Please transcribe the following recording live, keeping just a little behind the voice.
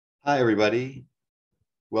Hi, everybody.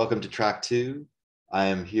 Welcome to track 2. I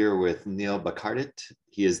am here with Nil Bacardit.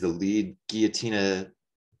 He is the lead Guillotina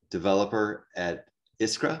developer at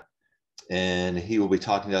Iskra, and he will be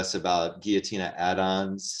talking to us about Guillotina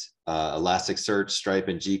add-ons, Elasticsearch, Stripe,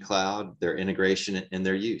 and gcloud, their integration and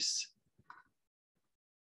their use.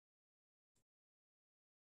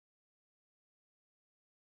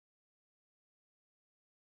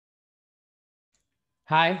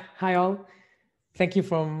 Hi all. Thank you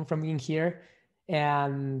from being here.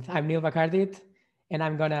 And I'm Nil Bacardit, and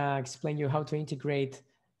I'm gonna explain you how to integrate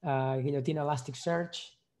Guillotina Elasticsearch,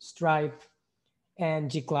 Stripe,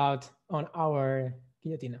 and gcloud on our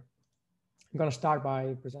Guillotina. I'm gonna start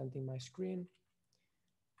by presenting my screen.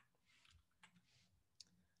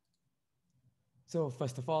 So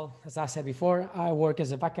first of all, as I said before, I work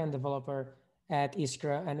as a backend developer at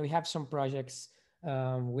Iskra, and we have some projects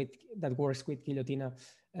that works with Guillotina.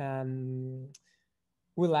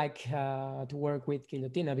 We like to work with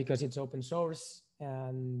Guillotina because it's open source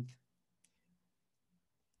and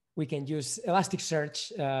we can use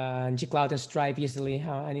Elasticsearch, gcloud, and Stripe easily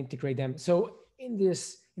and integrate them. So in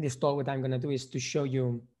this talk, what I'm going to do is to show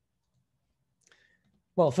you.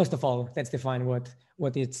 Well, first of all, let's define what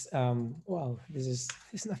it's. Well,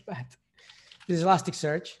 it's not bad. This is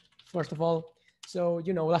Elasticsearch, first of all. So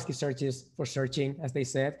Elasticsearch is for searching, as they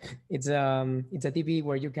said. It's a DB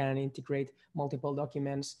where you can integrate multiple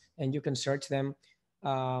documents and you can search them.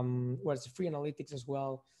 Well, it's free analytics as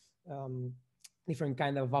well. Different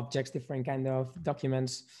kind of objects, different kind of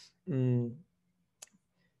documents.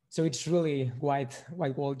 So it's really wide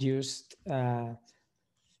world used, for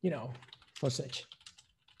search.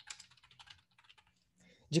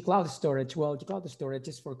 gcloud storage. Well, gcloud storage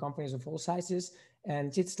is for companies of all sizes,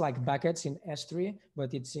 and it's like buckets in S3,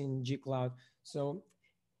 but it's in gcloud. So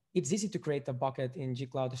it's easy to create a bucket in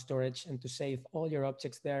gcloud storage and to save all your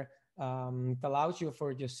objects there. It allows you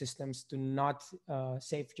for your systems to not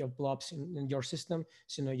save your blobs in your system.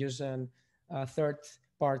 So use a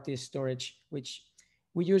third-party storage, which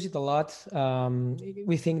we use it a lot.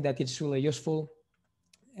 We think that it's really useful,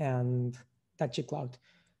 and that's gcloud.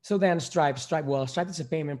 So then Stripe is a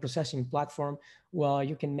payment processing platform. Well,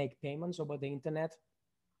 you can make payments over the internet,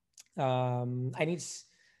 and it's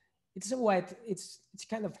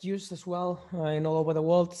kind of used as well in all over the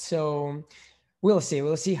world. So we'll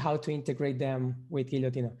see how to integrate them with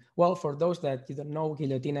Guillotina. Well, for those that you don't know,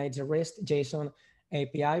 Guillotina is a REST JSON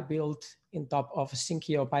API built in top of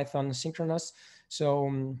Synceo Python synchronous.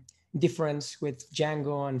 So difference with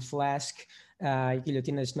Django and Flask,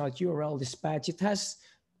 Guillotina is not URL dispatch. It has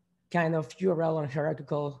kind of URL and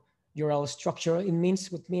hierarchical URL structure. It means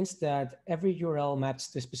that every URL maps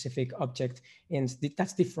to a specific object, and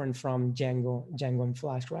that's different from Django and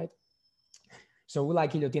Flask, right? So we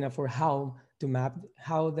like Guillotina for how the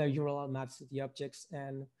URL maps to the objects,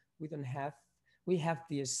 and we have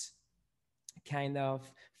this kind of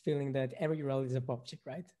feeling that every URL is an object,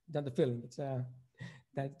 right? Not the feeling,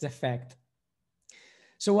 that's a fact.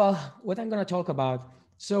 So what I'm going to talk about.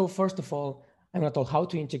 So first of all, I'm going to talk how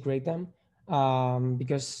to integrate them,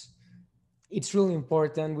 because it's really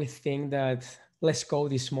important. We think that less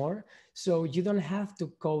code is more. So you don't have to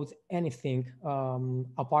code anything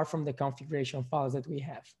apart from the configuration files that we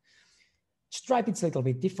have. Stripe, it's a little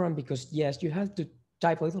bit different because yes, you have to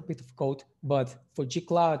type a little bit of code, but for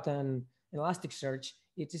gcloud and Elasticsearch,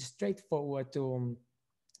 it is straightforward to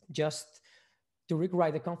just to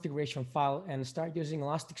rewrite the configuration file and start using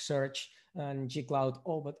Elasticsearch and gcloud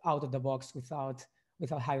all but out of the box without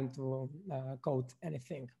having to code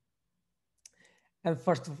anything. And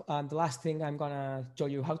the last thing, I'm gonna show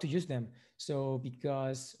you how to use them. So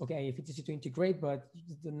because, okay, if it's easy to integrate, but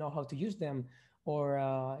you don't know how to use them, or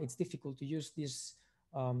it's difficult to use these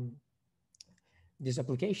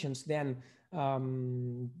applications, then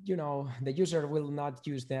the user will not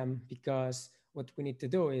use them, because what we need to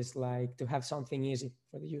do is like to have something easy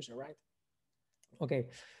for the user, right? Okay,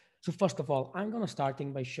 so first of all, I'm gonna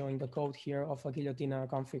starting by showing the code here of a Guillotina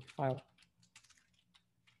config file.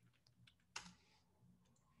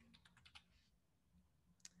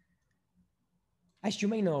 As you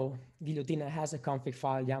may know, Guillotina has a config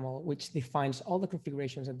file YAML, which defines all the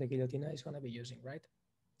configurations that the Guillotina is going to be using, right?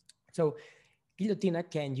 So Guillotina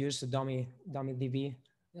can use a dummy DB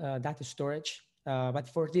data storage, but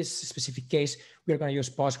for this specific case, we're going to use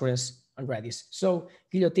Postgres and Redis. So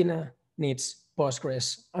Guillotina needs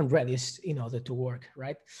Postgres and Redis in order to work,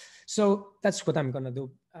 right? So that's what I'm going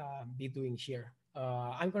to be doing here.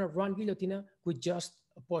 I'm going to run Guillotina with just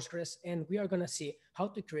Postgres, and we are going to see how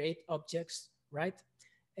to create objects, right?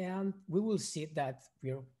 And we will see that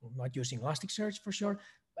we're not using Elasticsearch for sure,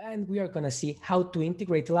 and we are going to see how to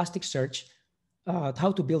integrate Elasticsearch,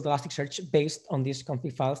 how to build Elasticsearch based on these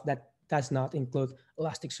config files that does not include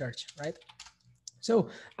Elasticsearch, right? So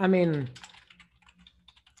I'm in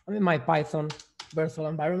my Python virtual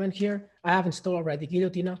environment here. I have installed already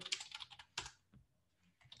Guillotina,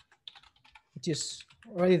 which is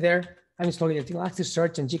already there. I'm installing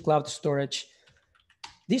Elasticsearch and gcloud storage.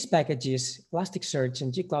 These packages, Elasticsearch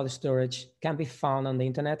and gcloud storage, can be found on the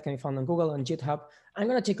internet, can be found on Google and GitHub. I'm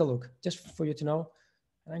going to take a look just for you to know.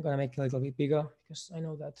 And I'm going to make it a little bit bigger because I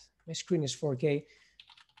know that my screen is 4K.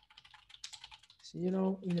 So, you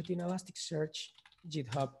know, in Elasticsearch,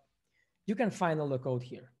 GitHub, you can find all the code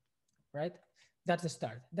here, right? That's the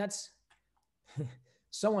start. That's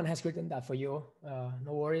someone has written that for you.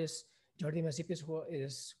 No worries. Jordi Masip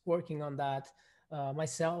is working on that.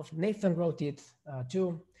 Myself, Nathan wrote it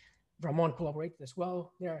too. Ramon collaborated as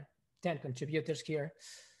well. There are 10 contributors here.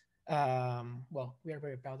 Well, we are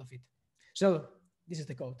very proud of it. So this is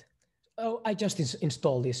the code. Oh, I just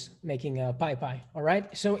installed this, making a PyPy. All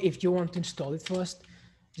right. So if you want to install it first,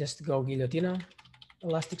 just go Guillotina,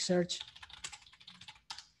 Elasticsearch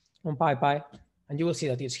on PyPy, and you will see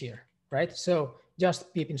that it's here, right? So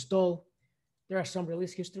just pip install. There are some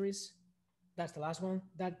release histories. That's the last one.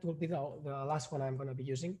 That will be the last one I'm going to be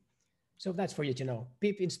using. So that's for you to know.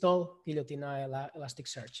 Pip install Guillotina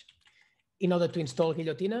Elasticsearch. In order to install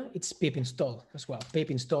Guillotina, it's pip install as well.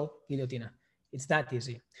 Pip install Guillotina. It's that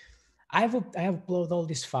easy. I have uploaded all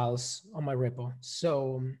these files on my repo.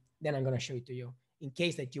 So then I'm going to show it to you in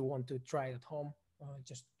case that you want to try it at home,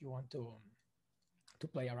 just you want to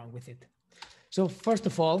play around with it. So first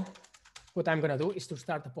of all, what I'm going to do is to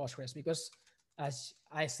start the Postgres because as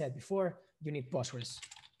I said before, you need Postgres.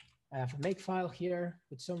 I have a make file here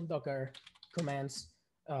with some Docker commands.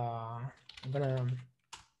 I'm going to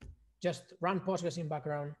just run Postgres in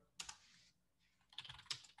background.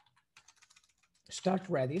 Start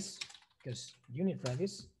Redis, because you need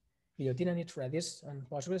Redis. Guillotina needs Redis and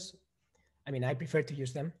Postgres. I mean, I prefer to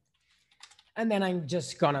use them. And then I'm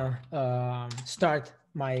just gonna start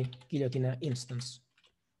my Guillotina instance.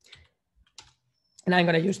 And I'm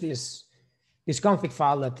gonna use this config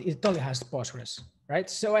file that it only has Postgres, right?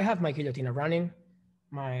 So I have my Guillotina running,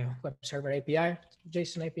 my web server API,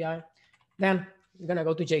 JSON API. Then I'm gonna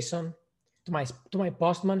go to JSON, to my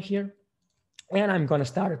postman here, and I'm gonna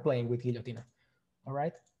start playing with Guillotina. All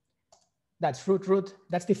right. That's root.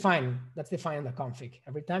 That's defined in the config.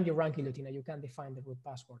 Every time you run Guillotina, you can define the root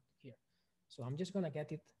password here. So I'm just going to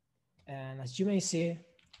get it. And as you may see,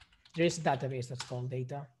 there is a database that's called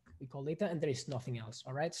data. We call data, and there is nothing else.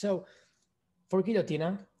 All right. So for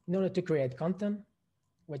Guillotina, in order to create content,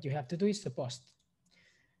 what you have to do is to post.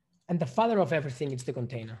 And the father of everything is the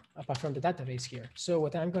container, apart from the database here. So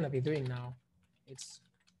what I'm going to be doing now,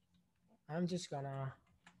 I'm just going to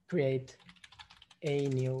create a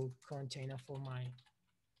new container for my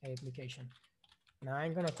application. Now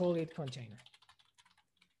I'm going to call it container.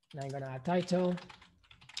 Now I'm going to add title,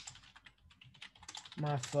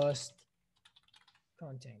 my first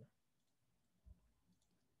container.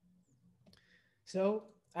 So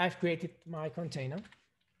I've created my container.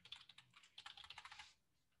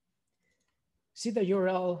 See the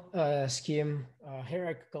URL scheme,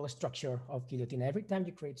 hierarchical structure of Guillotina. Every time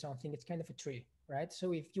you create something, it's kind of a tree, right?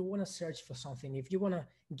 So if you want to search for something, if you want to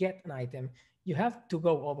get an item, you have to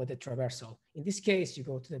go over the traversal. In this case, you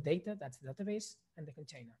go to the data, that's the database, and the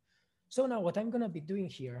container. So now what I'm going to be doing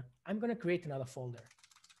here, I'm going to create another folder.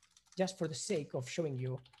 Just for the sake of showing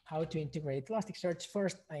you how to integrate Elasticsearch,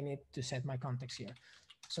 first I need to set my context here.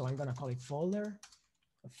 So I'm going to call it folder,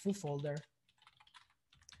 a full folder.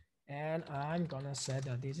 And I'm going to say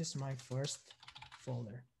that this is my first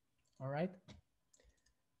folder. All right.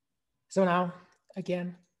 So now,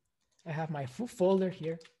 again, I have my full folder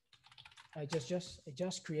here. I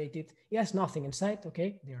just created. It has nothing inside.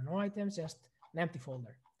 OK, there are no items, just an empty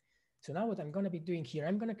folder. So now what I'm going to be doing here,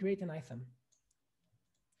 I'm going to create an item.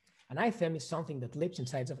 An item is something that lives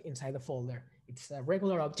inside the folder. It's a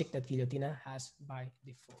regular object that Guillotina has by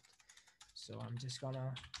default. So I'm just going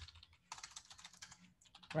to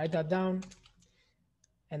write that down.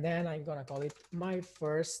 And then I'm going to call it my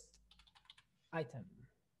first item.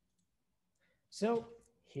 So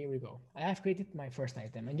here we go. I have created my first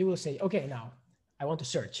item. And you will say, OK, now I want to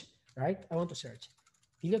search, right? I want to search.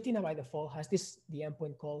 Guillotina by default has the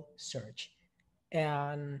endpoint called search.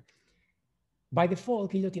 And by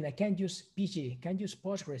default, Guillotina can use PG, can use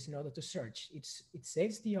Postgres in order to search. It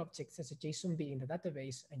saves the objects as a JSON-B in the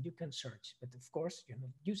database, and you can search. But of course, you're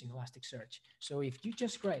not using Elasticsearch. So if you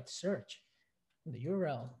just write search in the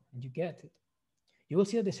URL and you get it, you will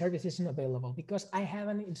see that the service isn't available because I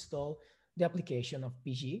haven't installed the application of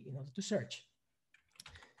PG in order to search.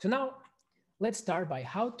 So now let's start by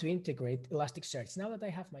how to integrate Elasticsearch. Now that I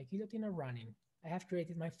have my Guillotina running, I have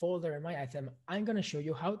created my folder and my item. I'm going to show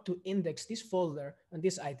you how to index this folder and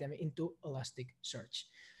this item into Elasticsearch.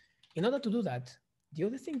 In order to do that, the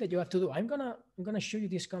other thing that you have to do, I'm gonna show you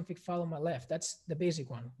this config file on my left. That's the basic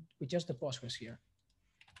one with just the Postgres here.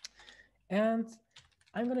 And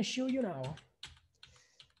I'm gonna show you now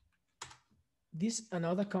this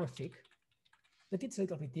another config that it's a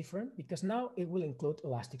little bit different because now it will include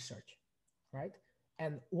Elasticsearch, right?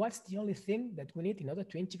 And what's the only thing that we need in order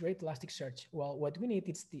to integrate Elasticsearch? Well, what we need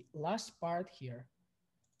is the last part here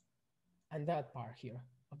and that part here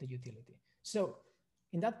of the utility. So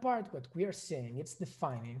in that part, what we are saying, it's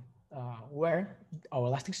defining where our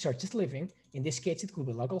Elasticsearch is living. In this case, it could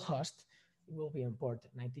be localhost. It will be import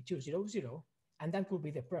 9200, and that will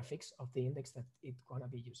be the prefix of the index that it's gonna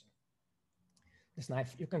be using. The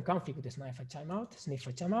sniff, you can configure the sniff at timeout, sniff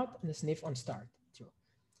at timeout, and the sniff on start too.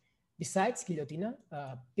 Besides, Guillotina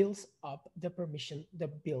builds up the permission, the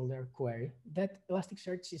builder query that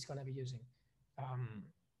Elasticsearch is gonna be using.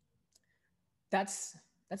 That's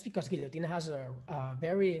because Guillotina has a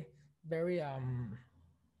very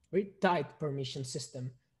tight permission system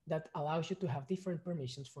that allows you to have different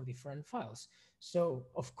permissions for different files. So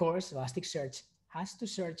of course, Elasticsearch has to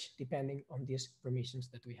search depending on these permissions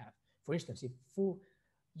that we have. For instance, if full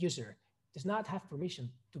user does not have permission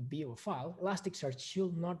to view a file, Elasticsearch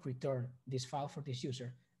should not return this file for this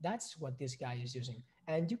user. That's what this guy is using.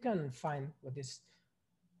 And you can find what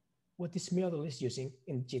this model is using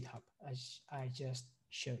in GitHub, as I just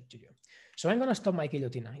showed to you. So I'm gonna stop my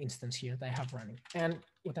Guillotina instance here that I have running. And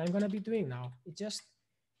what I'm gonna be doing now is just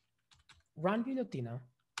run Guillotina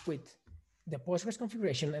with the Postgres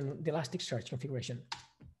configuration and the Elasticsearch configuration.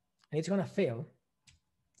 And it's gonna fail.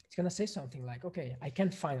 It's gonna say something like, okay, I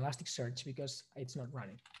can't find Elasticsearch because it's not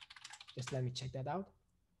running. Just let me check that out.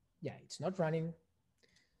 Yeah, it's not running.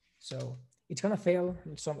 So it's gonna fail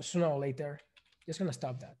sooner or later. Just gonna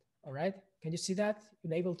stop that. All right, can you see that?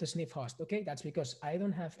 Enable to sniff host. Okay, that's because I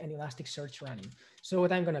don't have any Elasticsearch running. So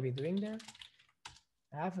what I'm gonna be doing there,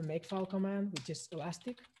 I have a makefile command, which is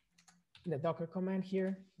Elastic, in the Docker command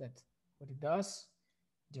here, that what it does,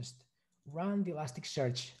 just run the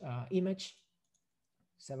Elasticsearch image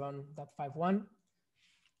 7.51.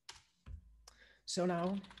 So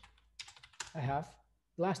now I have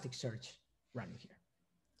Elasticsearch running here.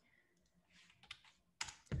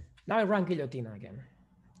 Now I run Guillotina again.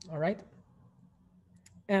 All right.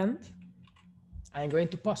 And I'm going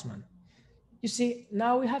to Postman. You see,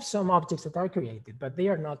 now we have some objects that are created, but they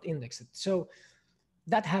are not indexed. So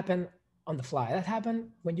that happened on the fly. That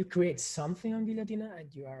happened when you create something on Guillotina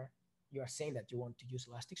and you are saying that you want to use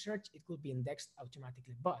Elasticsearch, it could be indexed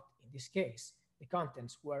automatically. But in this case, the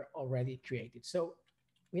contents were already created. So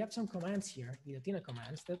we have some commands here, Guillotina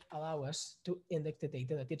commands, that allow us to index the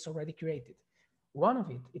data that it's already created. One of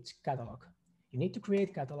it, it's catalog. You need to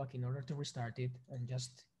create catalog in order to restart it and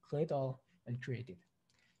just clean it all and create it.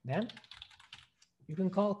 Then you can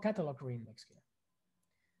call catalog reindex here.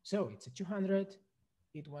 So it's a 200,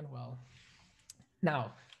 it went well.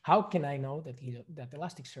 Now, how can I know that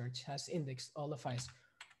Elasticsearch has indexed all the files?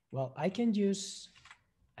 Well, I can use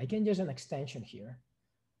an extension here.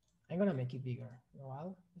 I'm gonna make it bigger.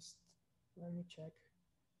 Well, just let me check.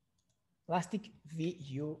 Elastic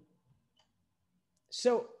VU.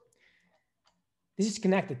 So this is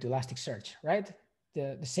connected to Elasticsearch, right?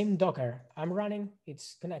 The same Docker I'm running,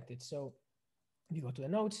 it's connected. So if you go to the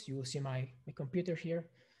nodes, you will see my computer here,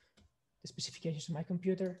 the specifications of my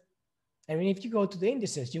computer. And if you go to the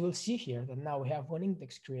indices, you will see here that now we have one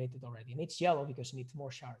index created already. And it's yellow because it needs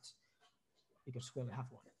more shards because we only have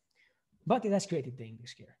one. But it has created the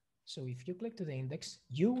index here. So if you click to the index,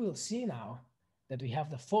 you will see now that we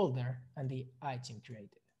have the folder and the item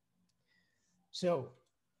created. So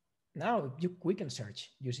now we can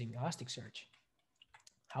search using Elasticsearch.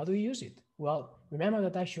 How do we use it? Well, remember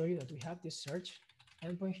that I showed you that we have this search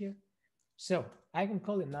endpoint here. So I can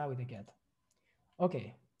call it now with a get.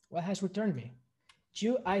 Okay, what has returned me?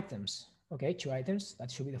 2 items. Okay, 2 items. That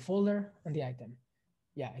should be the folder and the item.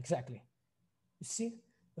 Yeah, exactly. You see,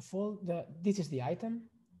 this is the item,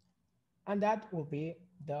 and that will be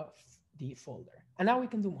the folder. And now we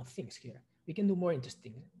can do more things here. We can do more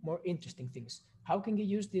interesting things. How can we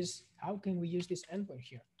use this? How can we use this endpoint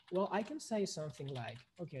here? Well, I can say something like,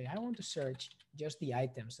 okay, I want to search just the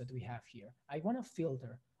items that we have here. I want to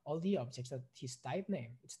filter all the objects that its type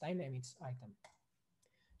name, it's item.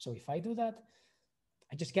 So if I do that,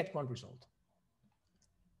 I just get one result,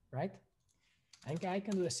 right? I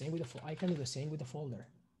can do the same with the folder.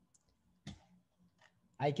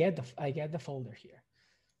 I get the folder here.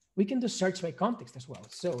 We can do search by context as well.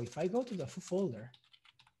 So if I go to the foo folder,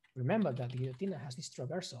 remember that Guillotina has this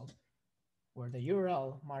traversal where the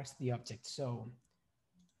URL marks the object. So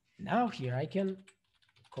now here I can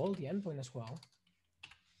call the endpoint as well,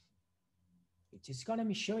 which is going to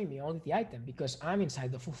be showing me only the item because I'm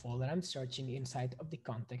inside the foo folder. I'm searching inside of the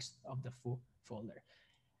context of the foo folder.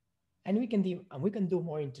 And we can do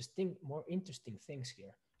more interesting things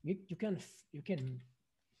here. You can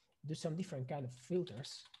do some different kind of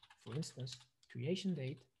filters. For instance, creation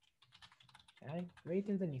date, okay,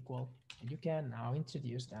 greater than equal, and you can now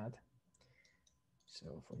introduce that.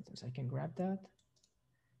 So for instance, I can grab that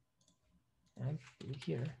and put it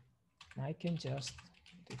here. And I can just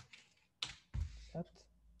do that,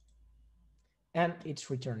 and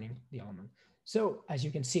it's returning the element. So as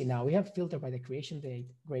you can see, now we have filtered by the creation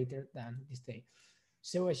date greater than this date.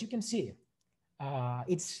 So as you can see,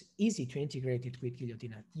 it's easy to integrate it with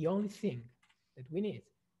Guillotina. The only thing that we need,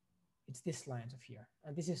 it's these lines of here.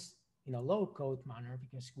 And this is in a low code manner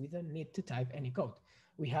because we don't need to type any code.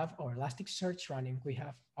 We have our Elasticsearch running. We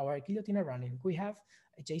have our Guillotina running. We have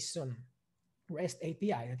a JSON REST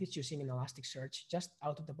API that is using an Elasticsearch just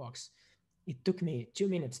out of the box. It took me 2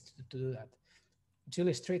 minutes to do that. It's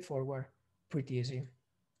really straightforward, pretty easy.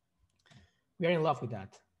 We are in love with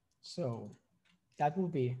that. So that will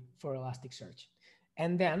be for Elasticsearch.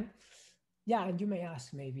 And then, yeah, and you may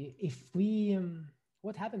ask maybe if we,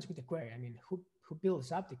 what happens with the query? I mean, who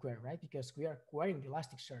builds up the query, right? Because we are querying the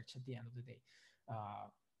Elasticsearch at the end of the day.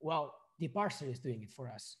 Well, the parser is doing it for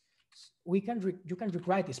us. You can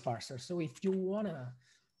rewrite this parser. So if you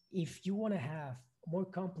wanna have more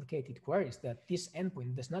complicated queries that this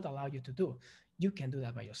endpoint does not allow you to do, you can do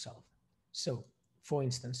that by yourself. So, for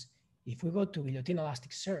instance, if we go to Guillotina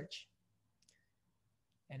Elasticsearch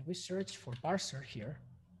and we search for parser here,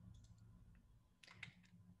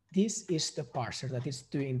 this is the parser that is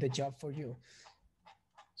doing the job for you.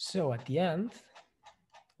 So at the end,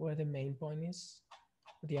 where the main point is,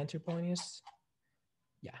 the entry point is,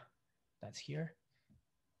 yeah, that's here.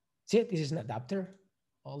 See, this is an adapter.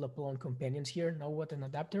 All the Plone companions here know what an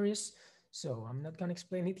adapter is, so I'm not gonna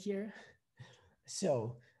explain it here.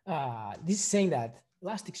 So this is saying that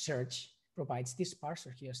Elasticsearch provides this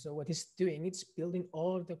parser here. So what it's doing, it's building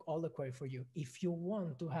all the query for you. If you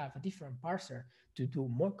want to have a different parser to do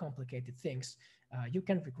more complicated things, you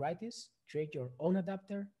can rewrite this, create your own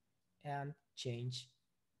adapter, and change.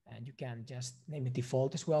 And you can just name it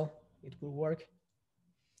default as well. It will work.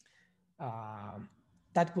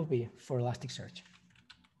 That will be for Elasticsearch.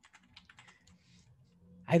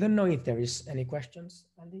 I don't know if there is any questions,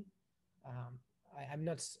 Andy. I'm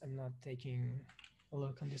not taking a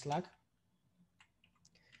look on this Slack.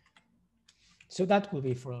 So that will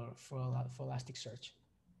be for Elasticsearch.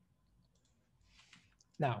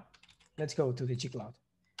 Now, let's go to the gcloud.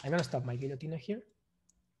 I'm gonna stop my Guillotina here.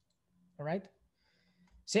 All right.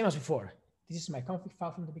 Same as before. This is my config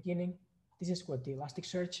file from the beginning. This is what the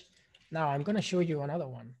Elasticsearch. Now I'm gonna show you another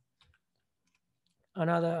one.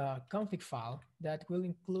 Another config file that will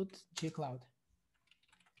include gcloud.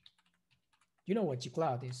 You know what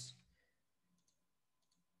gcloud is.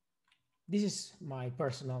 This is my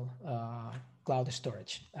personal cloud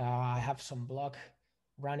storage. I have some block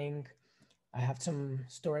running. I have some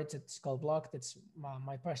storage that's called block. That's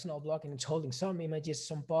my personal block, and it's holding some images,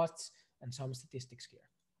 some posts, and some statistics here.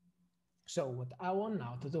 So what I want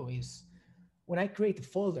now to do is, when I create a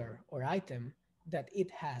folder or item that it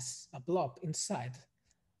has a blob inside,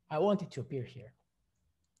 I want it to appear here.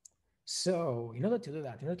 So in order to do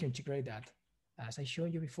that, in order to integrate that, as I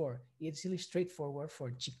showed you before, it's really straightforward for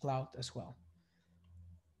gcloud as well.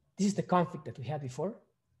 This is the config that we had before,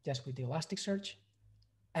 just with the Elasticsearch.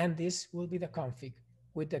 And this will be the config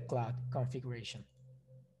with the cloud configuration.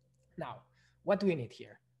 Now, what do we need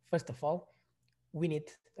here? First of all, we need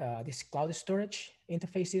this cloud storage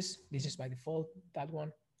interfaces. This is by default, that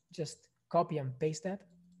one. Just copy and paste that.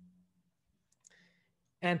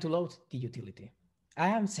 And to load the utility. I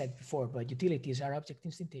haven't said before, but utilities are object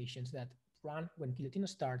instantiations that run when Guillotina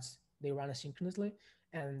starts. They run asynchronously,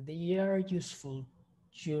 and they are useful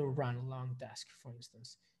to run a long task, for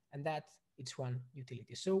instance. And that it's one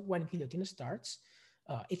utility. So when Guillotina starts,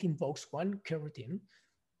 it invokes one coroutine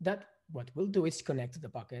that what we'll do is connect to the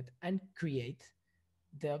bucket and create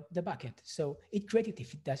the bucket. So it created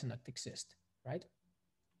if it does not exist, right?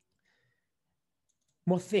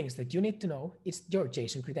 More things that you need to know, it's your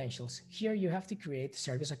JSON credentials. Here you have to create a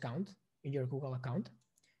service account in your Google account,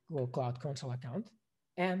 Google Cloud Console account,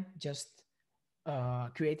 and just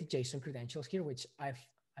create the JSON credentials here, which I've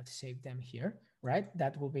saved them here, right?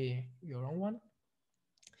 That will be your own one.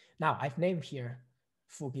 Now I've named here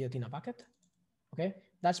full Guillotina bucket. Okay,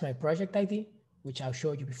 that's my project ID, which I'll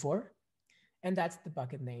show you before. And that's the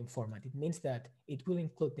bucket name format. It means that it will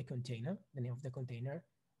include the container, the name of the container,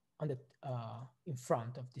 on the in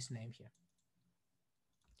front of this name here.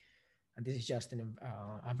 And this is just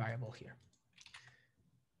a variable here.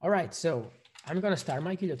 All right, so I'm going to start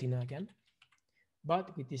my Guillotina again,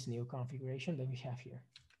 but with this new configuration that we have here.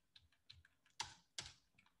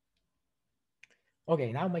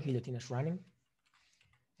 Okay, now my Guillotina is running.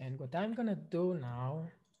 And what I'm going to do now,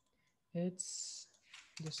 it's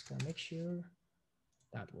just going to make sure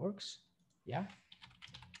that works. Yeah.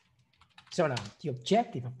 So now the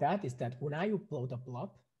objective of that is that when I upload a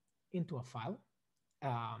blob into a file,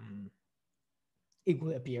 it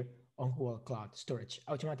will appear on Google Cloud Storage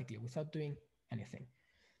automatically without doing anything.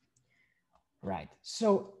 Right.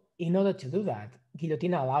 So in order to do that,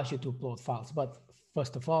 Guillotina allows you to upload files. But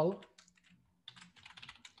first of all,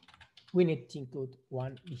 we need to include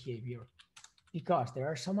one behavior because there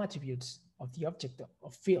are some attributes of the object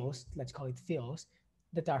of fields, let's call it fields,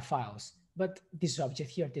 that are files. But this object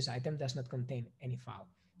here, this item, does not contain any file.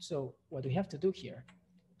 So what we have to do here,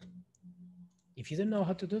 if you don't know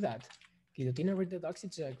how to do that, Guillotina read the docs,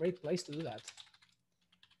 it's a great place to do that.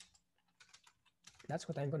 That's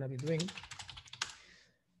what I'm going to be doing.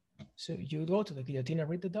 So you go to the Guillotina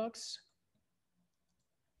read the docs,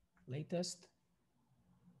 latest.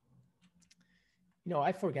 You know,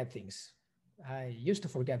 I forget things. I used to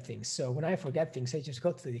forget things. So when I forget things, I just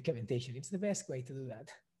go to the documentation. It's the best way to do that.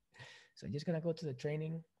 So I'm just going to go to the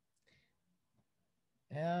training.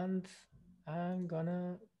 And I'm going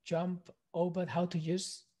to jump over how to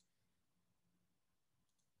use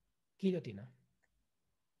Guillotina.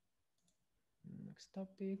 Next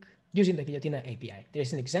topic, using the Guillotina API.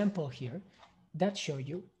 There's an example here that shows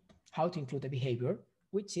you how to include a behavior,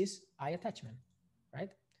 which is iAttachment,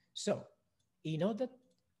 right? So in order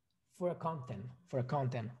for a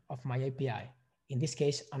content of my API, in this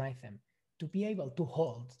case, an item, to be able to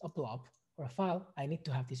hold a blob or a file, I need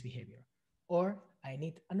to have this behavior. Or I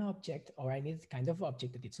need an object, or I need kind of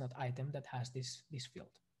object that it's not item that has this field.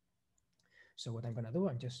 So what I'm going to do,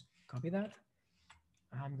 I'm just copy that.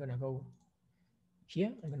 I'm going to go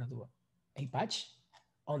here. I'm going to do a patch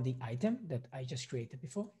on the item that I just created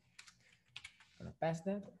before. I'm going to pass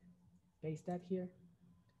that, paste that here.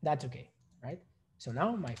 That's okay, right? So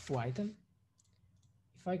now my foo item,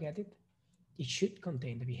 if I get it, it should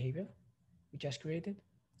contain the behavior we just created.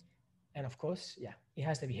 And of course, yeah, it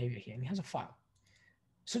has the behavior here and it has a file.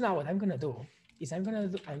 So now what I'm going to do is I'm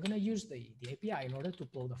going to use the API in order to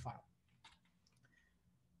upload the file.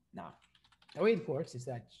 Now, the way it works is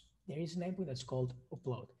that there is an endpoint that's called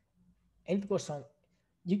upload. And it goes on,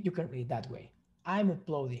 you can read it that way. I'm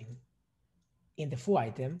uploading in the foo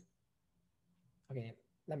item. Okay,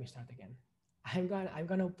 let me start again. I'm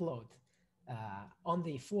gonna upload on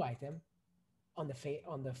the foo item on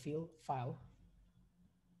the field file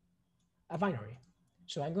a binary.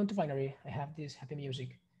 So I'm going to binary. I have this happy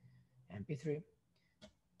music MP3,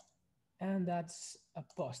 and that's a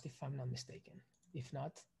post if I'm not mistaken. If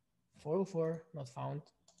not, 404 not found.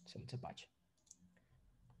 So it's a patch.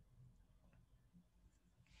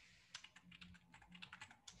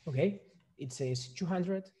 Okay, it says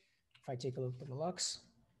 200. If I take a look at the logs,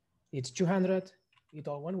 it's 200. It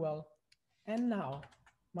all went well. And now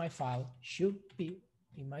my file should be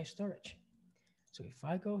in my storage. So if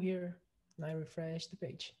I go here and I refresh the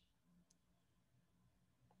page,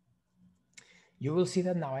 you will see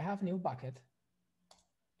that now I have Nil Bacardit,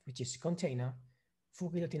 which is container, full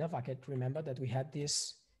Guillotina bucket. Remember that we had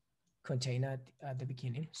this container at the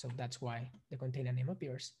beginning, so that's why the container name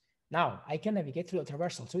appears. Now I can navigate through the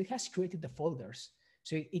traversal. So it has created the folders.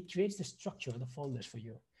 So it creates the structure of the folders for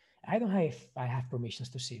you. I don't know if I have permissions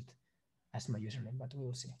to see it as my username, but we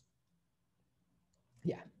will see.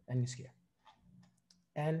 Yeah, and it's here.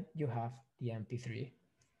 And you have the MP3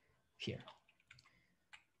 here.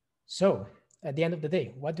 So at the end of the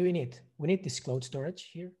day, what do we need? We need this cloud storage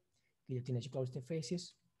here, Guillotina gcloud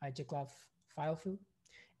interfaces, gcloud file field,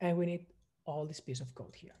 and we need all this piece of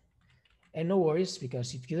code here. And no worries,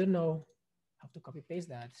 because if you don't know how to copy paste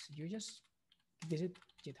that, you just visit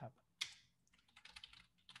GitHub.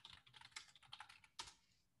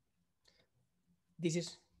 This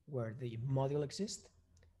is where the module exists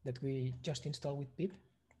that we just installed with pip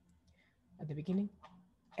at the beginning,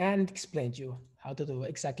 and explained you how to do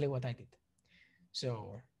exactly what I did.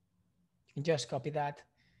 So you can just copy that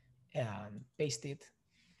and paste it,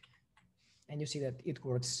 and you see that it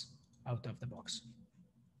works out of the box.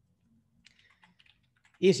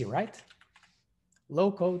 Easy, right?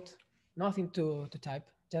 Low code, nothing to type,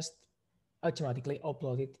 just automatically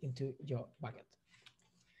upload it into your bucket.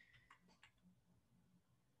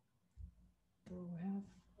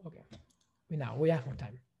 Okay. Now we have more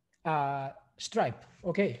time. Stripe.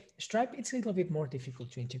 Okay. Stripe, it's a little bit more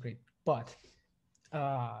difficult to integrate, but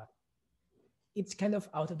it's kind of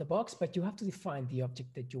out of the box, but you have to define the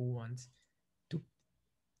object that you want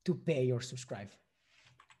to pay or subscribe.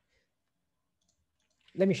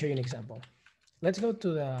 Let me show you an example. Let's go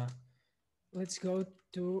to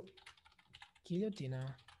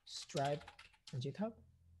Guillotina Stripe on GitHub.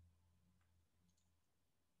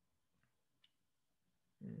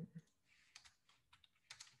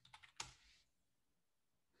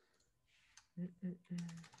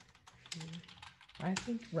 I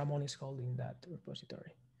think Ramon is holding that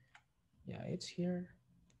repository. Yeah, it's here.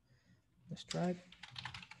 The Stripe.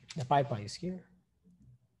 The PyPy is here.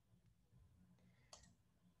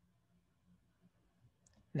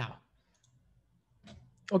 Now,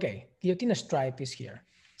 okay, Guillotina Stripe is here,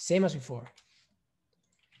 same as before.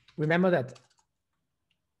 Remember that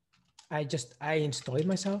I installed it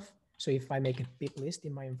myself. So if I make a pip list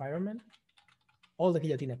in my environment, all the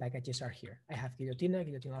Guillotina packages are here. I have Guillotina,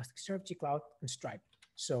 elasticsearch, gcloud, and Stripe.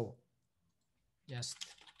 So just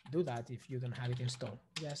do that if you don't have it installed.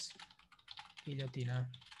 Yes, Guillotina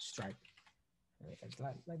Stripe. It's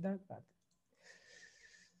like that, but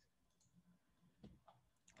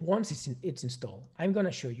once it's installed, I'm going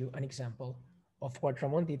to show you an example of what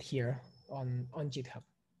Ramon did here on GitHub.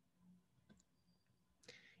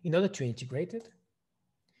 In order to integrate it,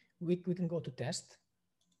 we can go to test,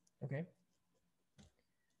 okay?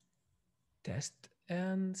 Test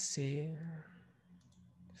and see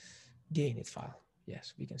the init file.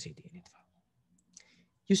 Yes, we can see the init file.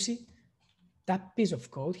 You see that piece of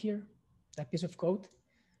code here, that piece of code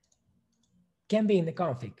can be in the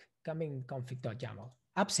config, config.yaml.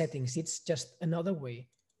 App settings, it's just another way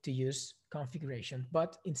to use configuration,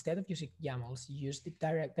 but instead of using YAMLs, you use it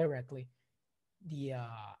directly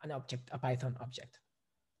an object, a Python object.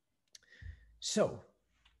 So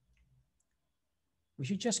we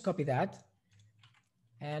should just copy that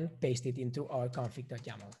and paste it into our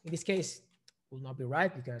config.yaml. In this case, it will not be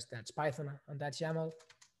right because that's Python and that's YAML,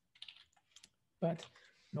 but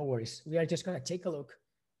no worries. We are just going to take a look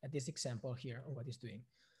at this example here on what it's doing.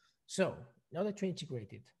 So in order to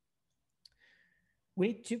integrate it, we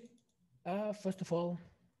need to, first of all,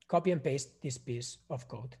 copy and paste this piece of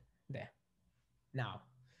code there. Now,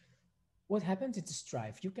 what happens is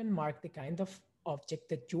Stripe. You can mark the kind of object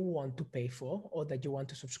that you want to pay for or that you want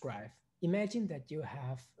to subscribe. Imagine that you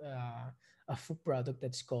have a food product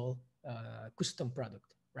that's called custom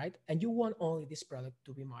product, right? And you want only this product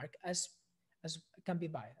to be marked as can be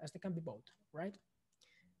bought, right?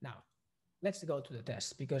 Now, let's go to the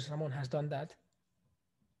test because someone has done that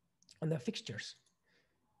on the fixtures.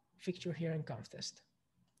 Fixture here and conf test.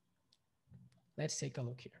 Let's take a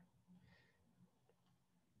look here.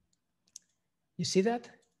 You see that?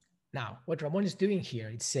 Now, what Ramon is doing here,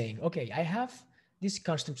 it's saying, okay, I have this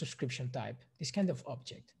custom subscription type, this kind of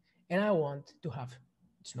object, and I want to have,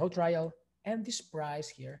 it's no trial, and this price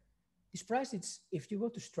here, this price, it's, if you go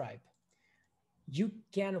to Stripe, you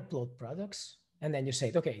can upload products, and then you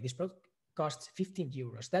say, okay, this product costs 15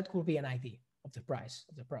 euros. That will be an ID of the price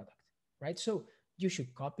of the product, right? So you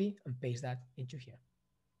should copy and paste that into here.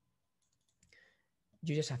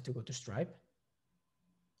 You just have to go to Stripe.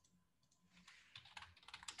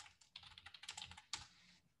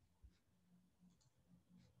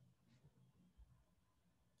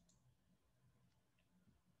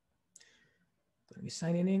 Going to be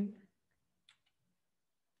signing in.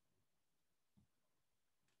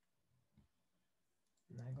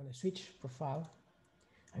 I'm going to switch profile.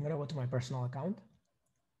 I'm going to go to my personal account.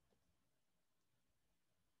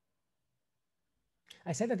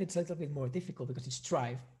 I said that it's a little bit more difficult because it's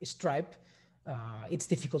Stripe. It's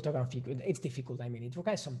difficult to configure. It's difficult. I mean, it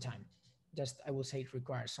requires some time. I will say it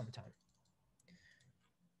requires some time.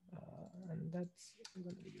 And that's I'm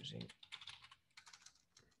going to be using.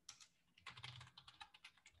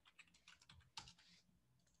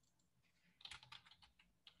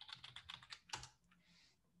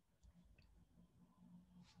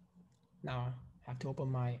 Now I have to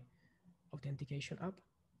open my authentication app.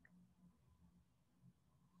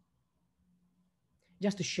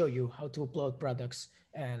 Just to show you how to upload products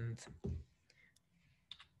and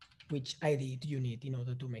which ID do you need in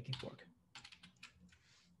order to make it work.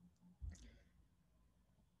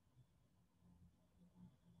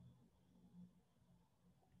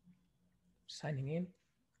 Signing in.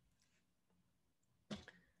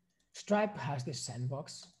 Stripe has this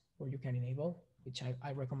sandbox where you can enable, which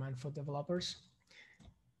I recommend for developers.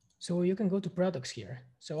 So you can go to products here.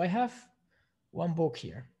 So I have one book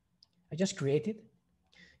here. I just created.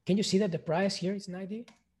 Can you see that the price here is 90?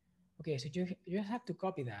 Okay, so you have to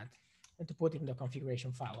copy that and to put it in the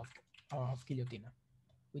configuration file of Guillotina,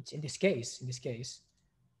 which in this case,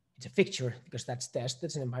 it's a fixture because that's test,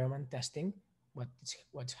 that's an environment testing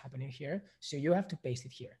what's happening here. So you have to paste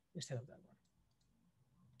it here instead of that one.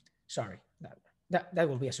 Sorry, that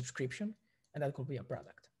will be a subscription and that could be a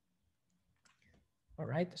product. All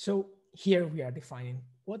right, so here we are defining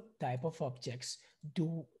what type of objects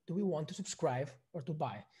do we want to subscribe or to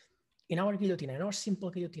buy. In our Guillotina, in our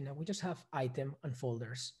simple Guillotina, we just have item and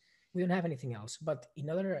folders. We don't have anything else. But in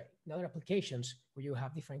other applications where you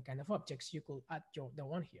have different kind of objects, you could add the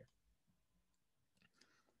one here.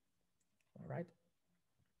 All right.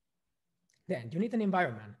 Then you need an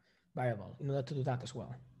environment variable in order to do that as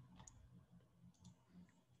well.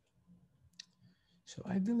 So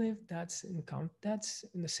I believe that's in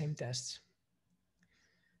the same tests.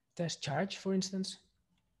 Test charge, for instance.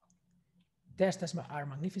 Tests are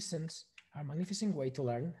magnificent way to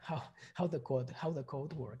learn how the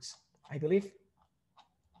code works. I believe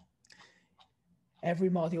every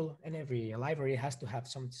module and every library has to have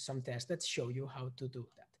some tests that show you how to do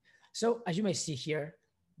that. So as you may see here,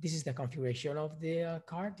 this is the configuration of the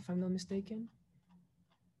card, if I'm not mistaken.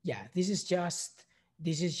 Yeah, this is just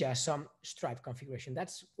some Stripe configuration.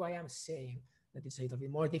 That's why I'm saying that it's a little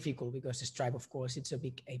bit more difficult, because Stripe, of course, it's a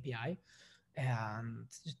big API, and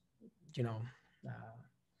you know,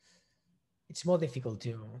 it's more difficult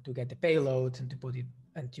to get the payload and to put it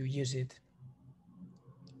and to use it.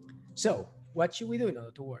 So what should we do in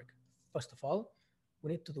order to work? First of all,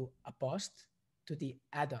 we need to do a post to the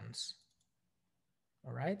add-ons.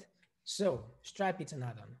 All right. So Stripe is an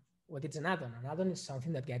add-on. What is an add-on? An add-on is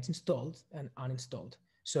something that gets installed and uninstalled.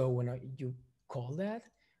 So when you call that,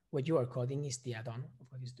 what you are coding is the add-on of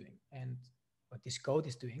what it's doing. And what this code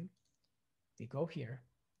is doing, we go here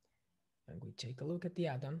and we take a look at the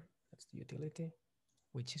add-on. That's the utility,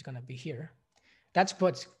 which is going to be here. That's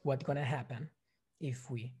what's going to happen if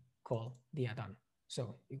we call the add-on.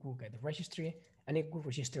 So it will get the registry and it will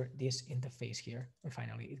register this interface here. And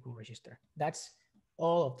finally, it will register. That's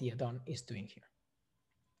all of the add-on is doing here.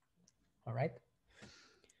 All right.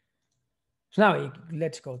 So now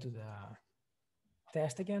let's go to the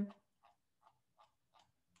test again.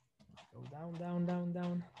 Go down, down, down,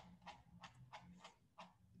 down.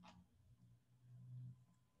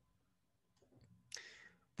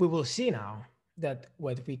 We will see now that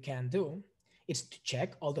what we can do is to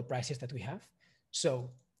check all the prices that we have. So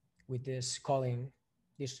with this calling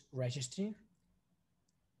this registry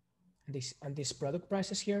and this product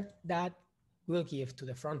prices here, that will give to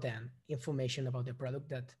the front end information about the product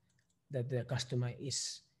that the customer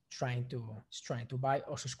is trying to buy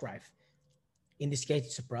or subscribe. In this case,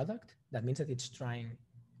 it's a product. That means that it's trying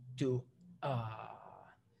to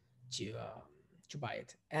buy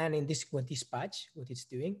it. And in this patch, what it's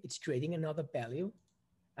doing, it's creating another value,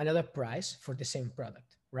 another price for the same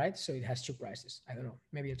product, right? So it has two prices. I don't know.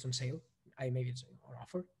 Maybe it's on sale. Maybe it's on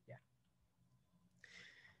offer. Yeah.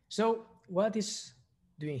 So what is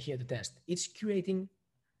doing here the test? It's creating,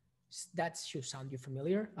 that should sound you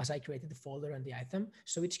familiar, as I created the folder and the item.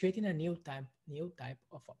 So it's creating a new type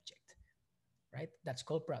of object, right? That's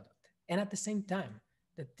called product. And at the same time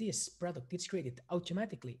that this product is created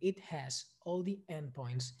automatically, it has all the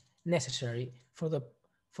endpoints necessary for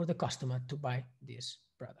the customer to buy this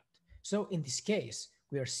product. So in this case,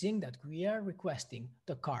 we are seeing that we are requesting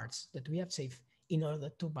the cards that we have saved in order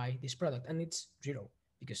to buy this product, and it's 0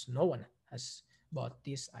 because no one has bought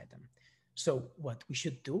this item. So what we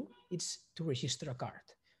should do is to register a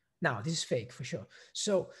card. Now, this is fake for sure.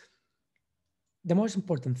 So the most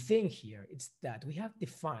important thing here is that we have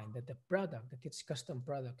defined that the product, that its custom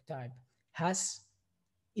product type, has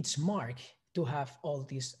its mark to have all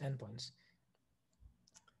these endpoints.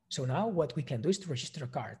 So now what we can do is to register a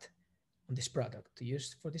card on this product to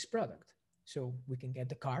use for this product. So we can get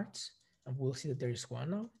the cards, and we'll see that there is one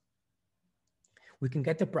now. We can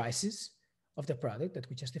get the prices of the product that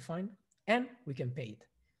we just defined, and we can pay it.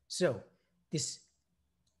 So this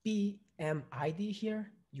PMID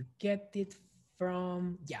here, you get it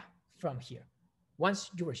from here. Once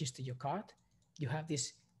you register your card, you have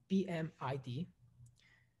this PMID,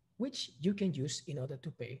 which you can use in order to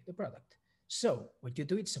pay the product. So what you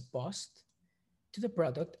do is a post to the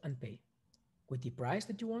product and pay with the price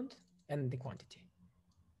that you want and the quantity.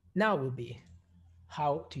 Now will be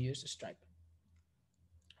how to use Stripe.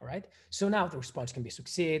 All right. So now the response can be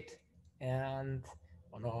succeed and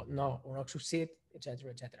or not succeed, etc.,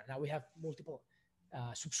 etc. Now we have multiple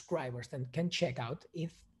subscribers that can check out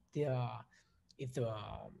if it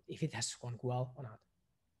has gone well or not.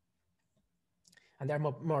 And there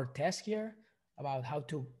are more tests here about how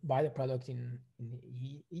to buy the product in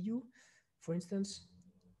the EU, for instance.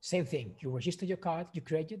 Same thing. You register your card, you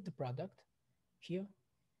created the product here.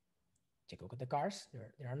 Take a look at the cars,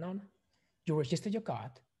 there are none. You register your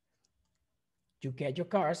card, you get your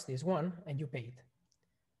cars, this one, and you pay it.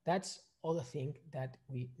 That's all the thing that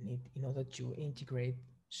we need in order to integrate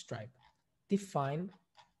Stripe. Define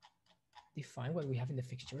what we have in the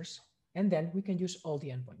fixtures, and then we can use all the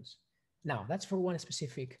endpoints. Now, that's for one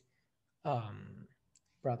specific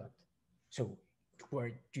product. So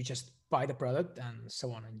where you just buy the product and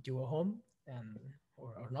so on, and you go home, and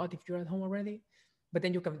or not if you're at home already, but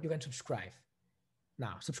then you can subscribe.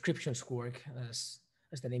 Now, subscriptions work as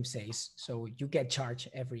the name says. So you get charged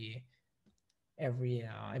every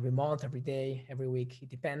month, every day, every week. It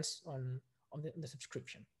depends on the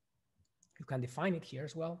subscription. You can define it here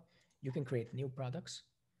as well. You can create new products,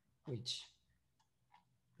 which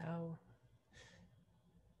now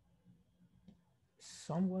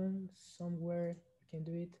somewhere you can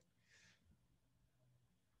do it.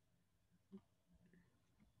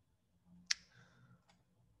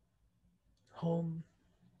 Home.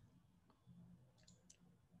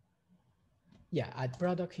 Yeah, add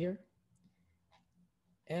product here.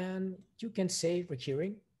 And you can say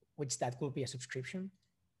recurring, which that could be a subscription.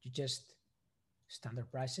 You just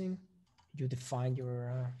standard pricing. You define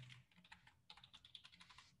your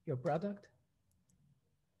product,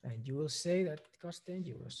 and you will say that it costs 10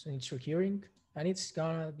 euros, and it's recurring, and it's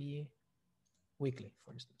gonna be weekly,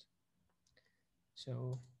 for instance.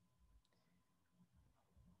 So,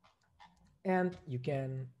 and you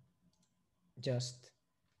can just,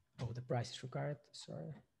 oh, the price is required.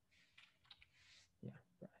 Sorry. Yeah,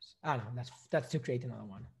 price. Ah, no, that's to create another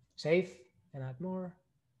one. Save and add more.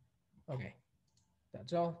 Okay,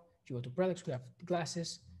 that's all. If you go to products, we have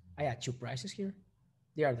glasses. I add 2 prices here.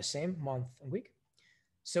 They are the same month and week.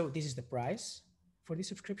 So this is the price for this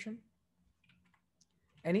subscription.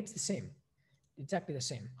 And it's the same, exactly the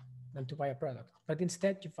same than to buy a product. But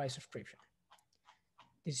instead you buy a subscription.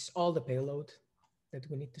 This is all the payload that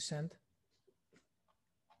we need to send.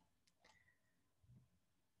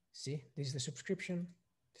 See, this is the subscription.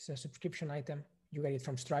 This is a subscription item. You get it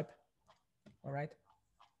from Stripe. All right.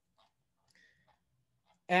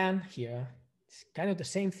 And here, it's kind of the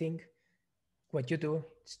same thing. What you do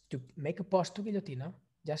is to make a post to Guillotina,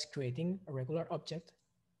 just creating a regular object.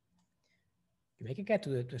 You make a get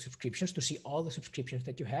to the subscriptions to see all the subscriptions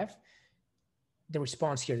that you have. The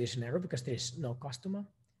response here is an error because there is no customer,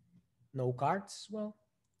 no cards. Well,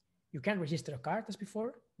 you can register a card as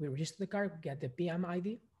before. We register the card, get the PM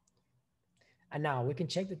ID. And now we can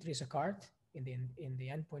check that there is a card in the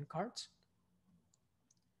endpoint cards.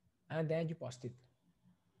 And then you post it.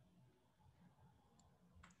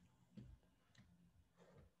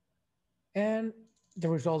 And the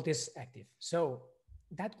result is active. So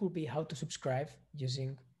that could be how to subscribe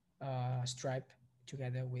using Stripe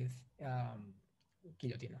together with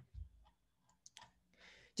Guillotina.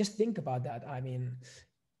 Just think about that. I mean,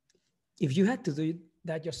 if you had to do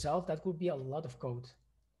that yourself, that could be a lot of code.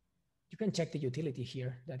 You can check the utility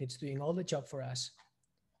here that it's doing all the job for us.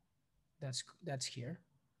 That's here.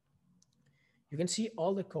 You can see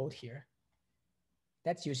all the code here.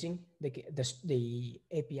 That's using the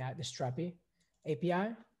API, the Strapi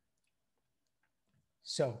API.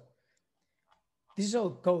 So this is all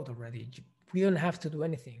code already. We don't have to do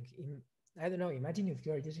anything. I don't know, imagine if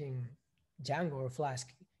you're using Django or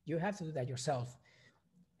Flask, you have to do that yourself.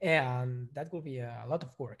 And that will be a lot of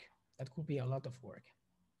work.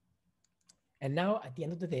 And now at the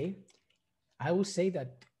end of the day, I will say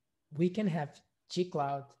that we can have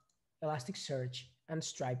gcloud, Elasticsearch, and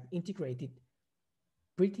Stripe integrated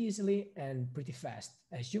pretty easily and pretty fast.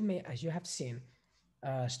 As you have seen,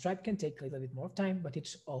 Stripe can take a little bit more time, but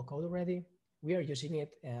it's all code already. We are using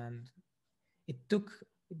it, and it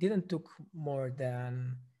didn't took more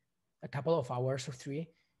than a couple of hours or 3,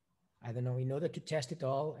 I don't know, in order to test it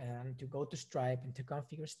all and to go to Stripe and to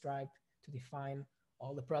configure Stripe, to define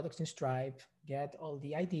all the products in Stripe, get all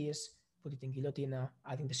the IDs, put it in Guillotina,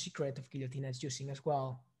 adding the secret of Guillotina is using as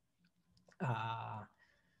well.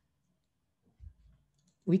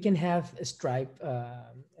 We can have a Stripe,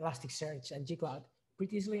 Elasticsearch, and gcloud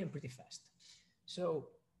pretty easily and pretty fast. So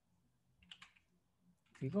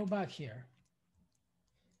if we go back here,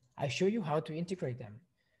 I show you how to integrate them.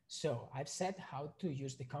 So I've said how to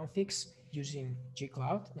use the configs using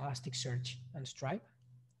gcloud, Elasticsearch, and Stripe.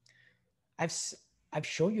 I've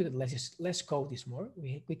shown you that less code is more.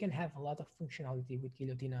 We can have a lot of functionality with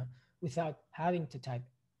Guillotina without having to type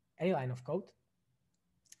any line of code.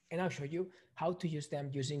 And I'll show you how to use them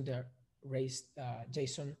using the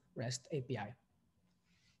JSON REST API.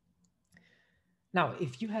 Now,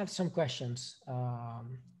 if you have some questions,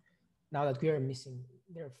 now that we are missing,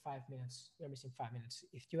 there are 5 minutes, we're missing 5 minutes.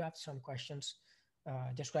 If you have some questions,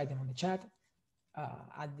 just write them on the chat.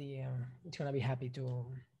 At the it's gonna be happy to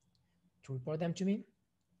report them to me.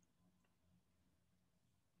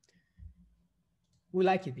 We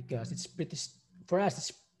like it because it's pretty, for us,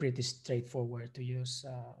 it's pretty straightforward to use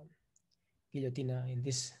Guillotina in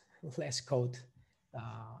this less code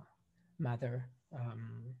matter.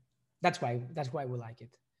 That's why we like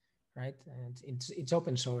it, right? And it's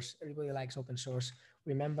open source. Everybody likes open source.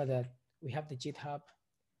 Remember that we have the GitHub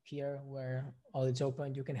here where all it's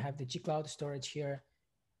open. You can have the gcloud storage here.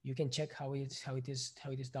 You can check how it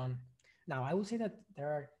is done. Now, I will say that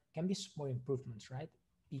can be more improvements, right?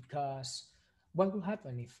 Because what will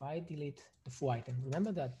happen if I delete the foo item?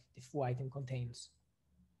 Remember that the foo item contains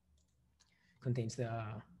the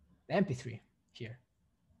MP3 here.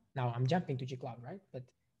 Now I'm jumping to gcloud, right? But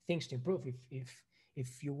things to improve.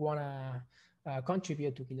 If you wanna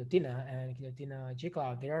contribute to Guillotina and Guillotina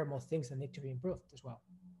gcloud, there are more things that need to be improved as well.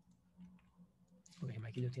 Okay,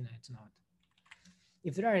 my Guillotina, it's not.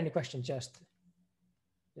 If there are any questions, just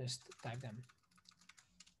type them.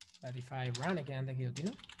 But if I run again the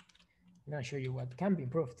Guillotina, I'm gonna show you what can be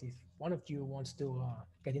improved. If one of you wants to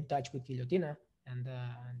get in touch with Guillotina and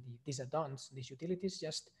these add-ons, these utilities,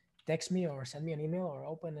 just text me or send me an email or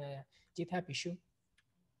open a GitHub issue.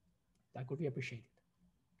 That could be appreciated.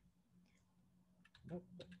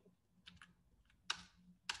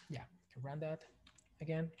 Yeah, you can run that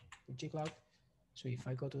again with gcloud. So if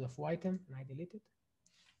I go to the foo item and I delete it,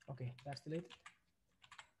 okay, that's deleted.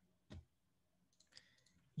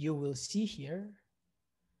 You will see here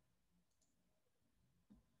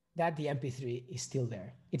that the MP3 is still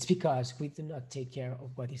there. It's because we do not take care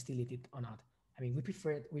of what is deleted or not. I mean, we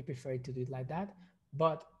prefer to do it like that,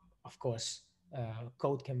 but of course,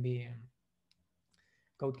 code can be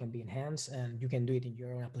enhanced, and you can do it in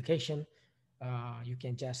your own application. You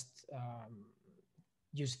can just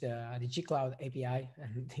use the gcloud API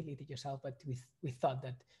and delete it yourself. But we thought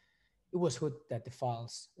that it was good that the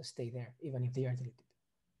files stay there, even if they are deleted.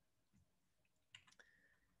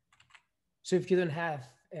 So if you don't have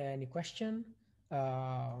any question,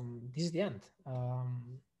 this is the end.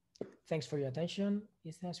 Thanks for your attention.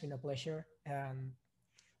 It has been a pleasure. And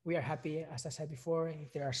we are happy, as I said before,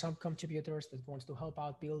 if there are some contributors that wants to help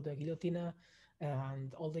out build the Guillotina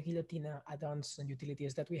and all the Guillotina add-ons and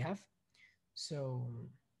utilities that we have. So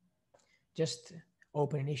just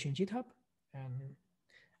open an issue in GitHub, and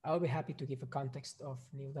I'll be happy to give a context of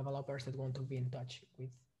new developers that want to be in touch with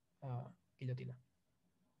Guillotina.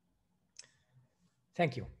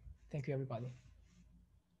 Thank you. Thank you, everybody.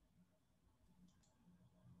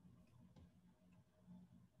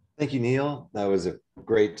 Thank you, Neil. That was a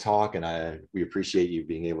great talk, and we appreciate you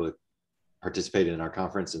being able to participate in our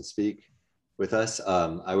conference and speak with us.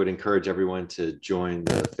 I would encourage everyone to join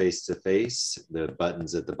the face-to-face, the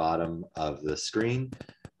buttons at the bottom of the screen.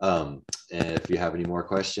 And if you have any more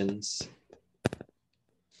questions,